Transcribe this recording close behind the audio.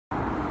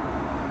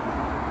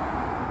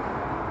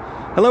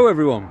Hello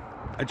everyone,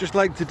 I'd just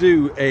like to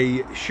do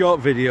a short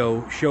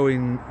video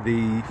showing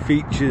the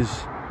features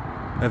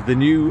of the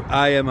new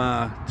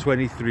IMER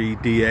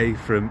 23DA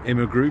from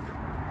IMER Group,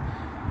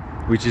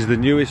 which is the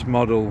newest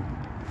model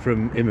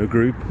from IMER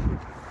Group.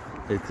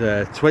 It's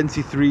a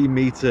 23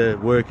 meter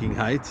working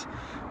height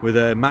with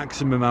a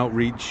maximum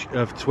outreach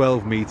of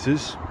 12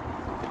 meters.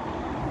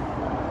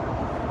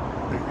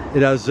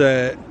 It has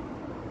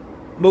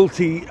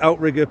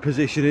multi-outrigger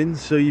positioning,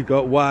 so you've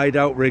got wide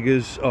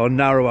outriggers or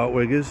narrow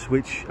outriggers,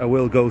 which I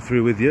will go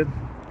through with you.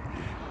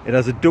 It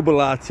has a double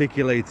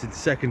articulated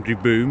secondary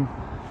boom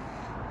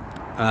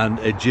and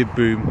a jib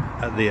boom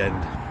at the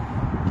end.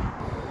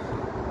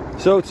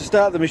 So to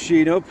start the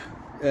machine up,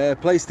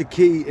 place the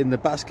key in the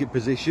basket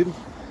position,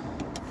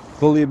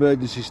 pull the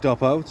emergency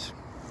stop out,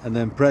 and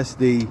then press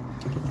the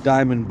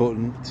diamond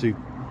button to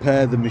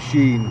pair the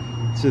machine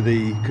to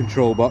the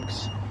control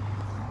box.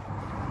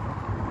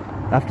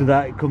 After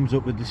that, it comes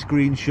up with the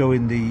screen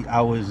showing the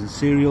hours and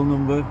serial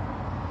number,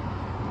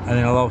 and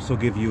then I'll also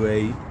give you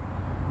a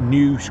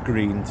new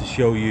screen to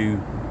show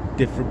you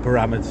different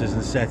parameters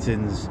and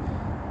settings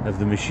of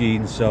the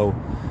machine. So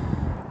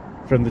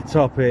from the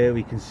top here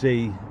we can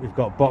see we've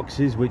got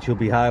boxes which will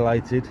be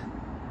highlighted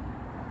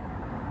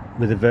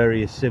with a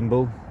various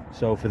symbol.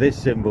 So for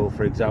this symbol,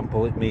 for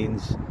example, it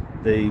means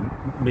the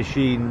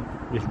machine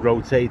is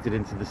rotated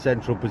into the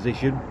central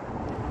position.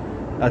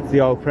 That's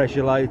the oil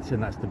pressure light,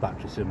 and that's the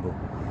battery symbol.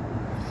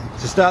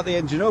 To start the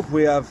engine up,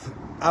 we have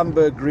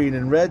amber, green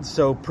and red,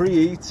 so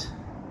preheat,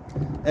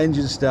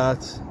 engine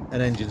start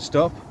and engine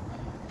stop.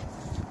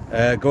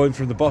 Going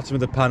from the bottom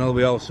of the panel,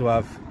 we also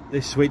have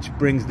this switch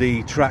brings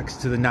the tracks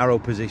to the narrow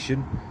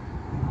position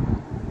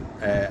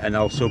and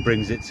also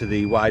brings it to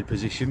the wide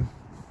position.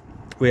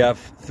 We have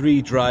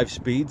 3 drive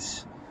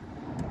speeds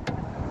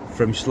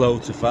from slow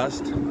to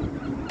fast.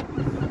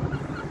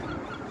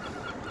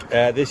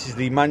 This is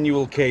the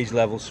manual cage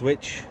level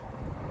switch.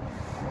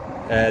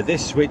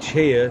 This switch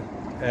here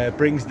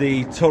brings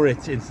the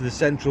turret into the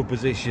central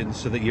position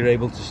so that you're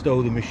able to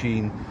stow the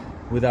machine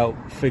without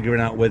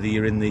figuring out whether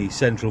you're in the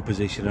central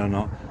position or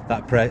not.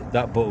 That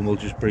button will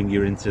just bring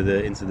you into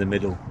the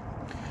middle.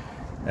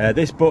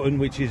 This button,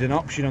 which is an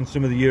option on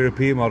some of the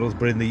European models,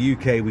 but in the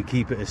UK we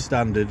keep it as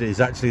standard, is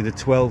actually the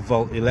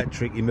 12-volt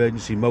electric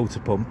emergency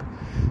motor pump.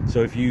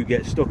 So if you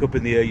get stuck up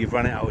in the air, you've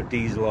run it out of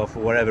diesel or for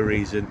whatever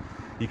reason,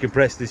 you can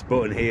press this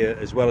button here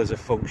as well as a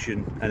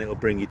function and it'll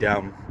bring you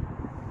down.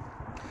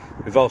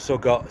 We've also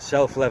got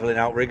self-leveling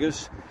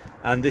outriggers,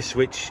 and this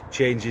switch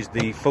changes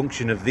the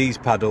function of these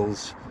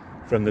paddles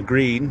from the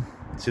green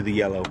to the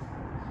yellow.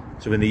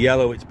 So in the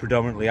yellow it's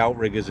predominantly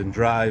outriggers and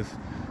drive,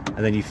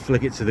 and then you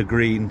flick it to the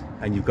green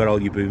and you've got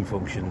all your boom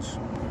functions.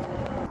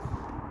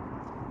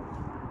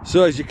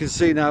 So as you can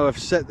see now, I've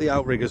set the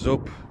outriggers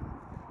up.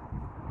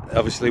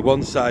 Obviously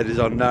one side is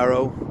on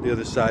narrow, the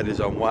other side is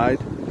on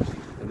wide.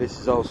 This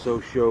is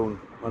also shown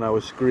on our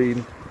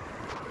screen.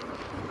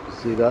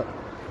 See that?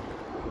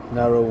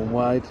 Narrow and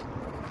wide.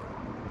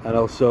 And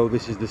also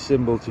this is the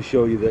symbol to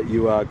show you that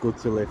you are good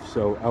to lift.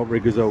 So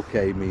outriggers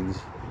OK means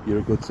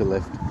you're good to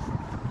lift.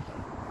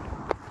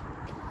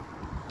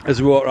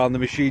 As we walk around the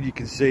machine, you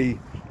can see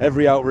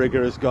every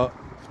outrigger has got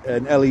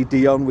an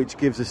LED on which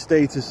gives a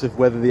status of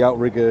whether the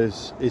outrigger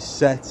is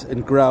set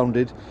and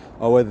grounded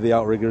or whether the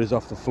outrigger is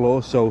off the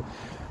floor. So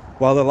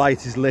while the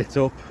light is lit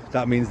up,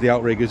 that means the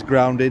outrigger is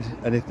grounded,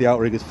 and if the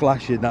outrigger is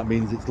flashing, that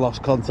means it's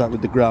lost contact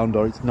with the ground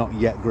or it's not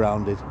yet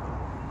grounded.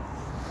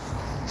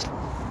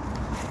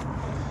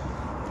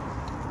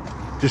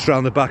 Just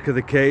around the back of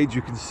the cage,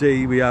 you can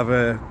see we have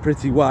a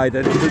pretty wide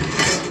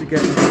entrance to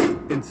get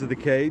into the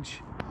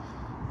cage.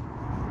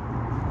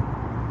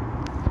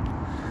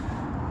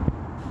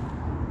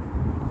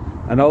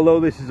 And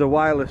although this is a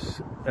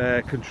wireless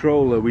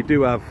controller, we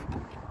do have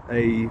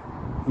a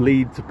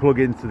lead to plug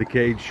into the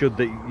cage should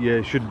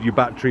your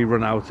battery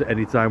run out at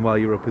any time while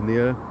you're up in the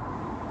air.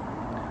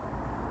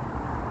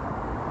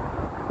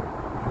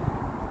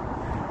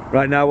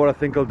 Right now what I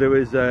think I'll do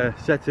is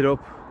set it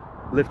up,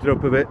 lift it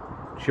up a bit,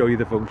 show you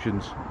the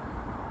functions.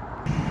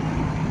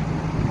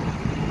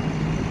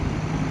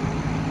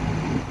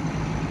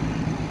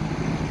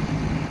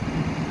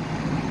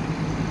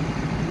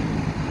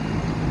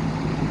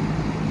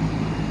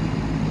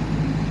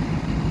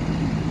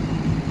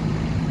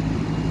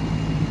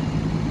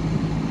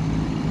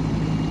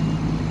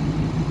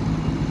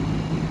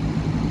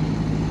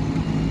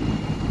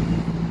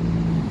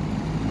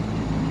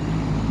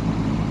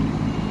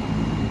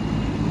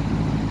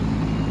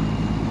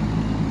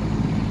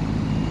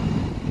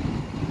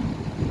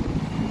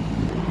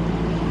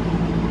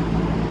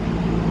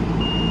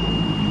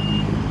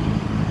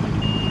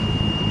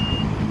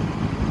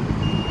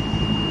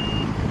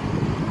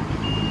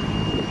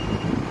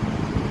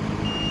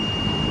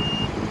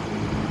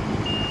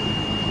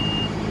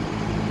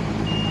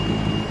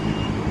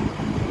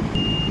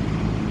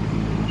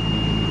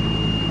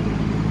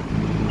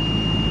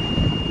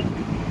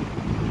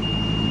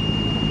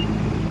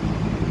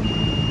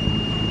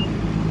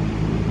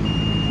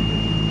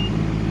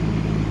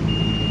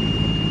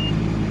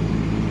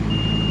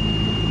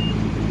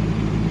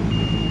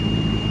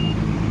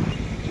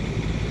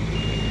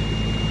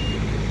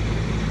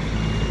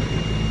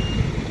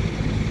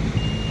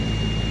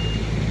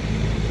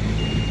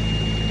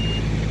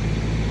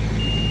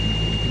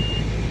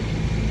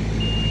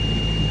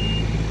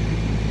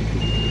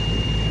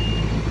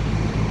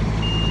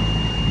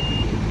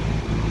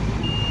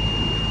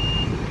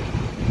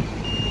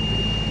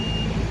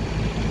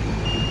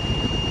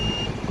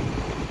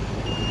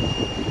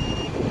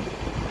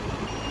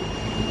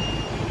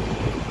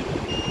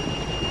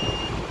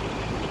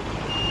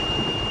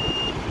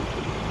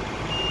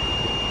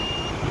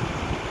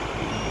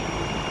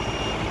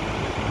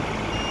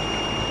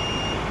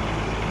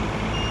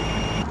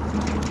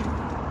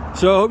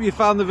 So I hope you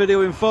found the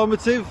video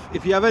informative.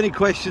 If you have any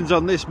questions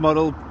on this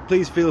model,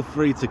 please feel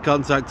free to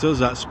contact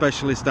us at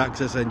Specialist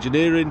Access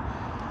Engineering,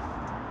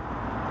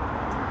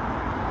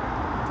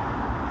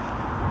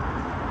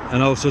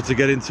 and also to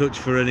get in touch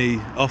for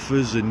any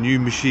offers and new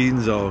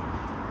machines or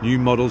new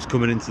models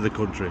coming into the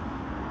country.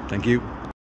 Thank you.